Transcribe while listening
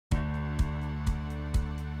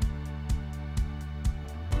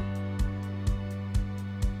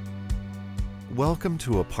Welcome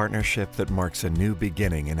to a partnership that marks a new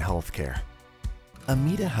beginning in healthcare.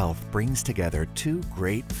 Amita Health brings together two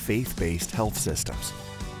great faith-based health systems,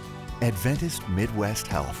 Adventist Midwest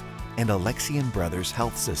Health and Alexian Brothers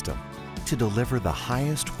Health System, to deliver the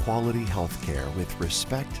highest quality healthcare with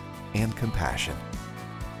respect and compassion.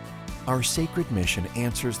 Our sacred mission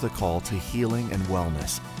answers the call to healing and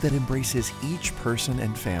wellness that embraces each person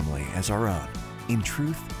and family as our own, in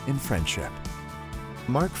truth and friendship.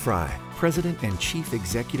 Mark Fry, President and Chief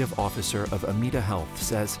Executive Officer of Amita Health,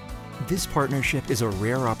 says, "This partnership is a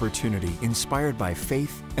rare opportunity inspired by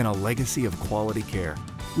faith and a legacy of quality care,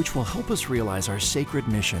 which will help us realize our sacred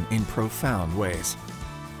mission in profound ways."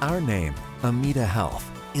 Our name, Amita Health,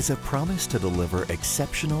 is a promise to deliver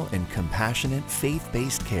exceptional and compassionate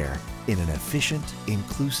faith-based care in an efficient,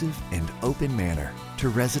 inclusive, and open manner to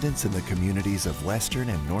residents in the communities of Western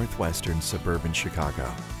and Northwestern suburban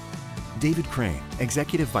Chicago. David Crane,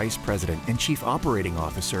 Executive Vice President and Chief Operating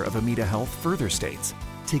Officer of Amita Health, further states,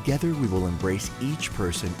 "Together we will embrace each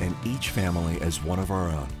person and each family as one of our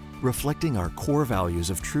own, reflecting our core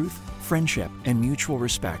values of truth, friendship, and mutual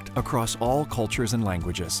respect across all cultures and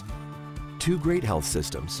languages." Two great health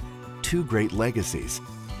systems, two great legacies,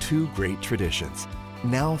 two great traditions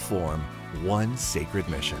now form one sacred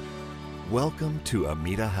mission. Welcome to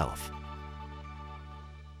Amita Health.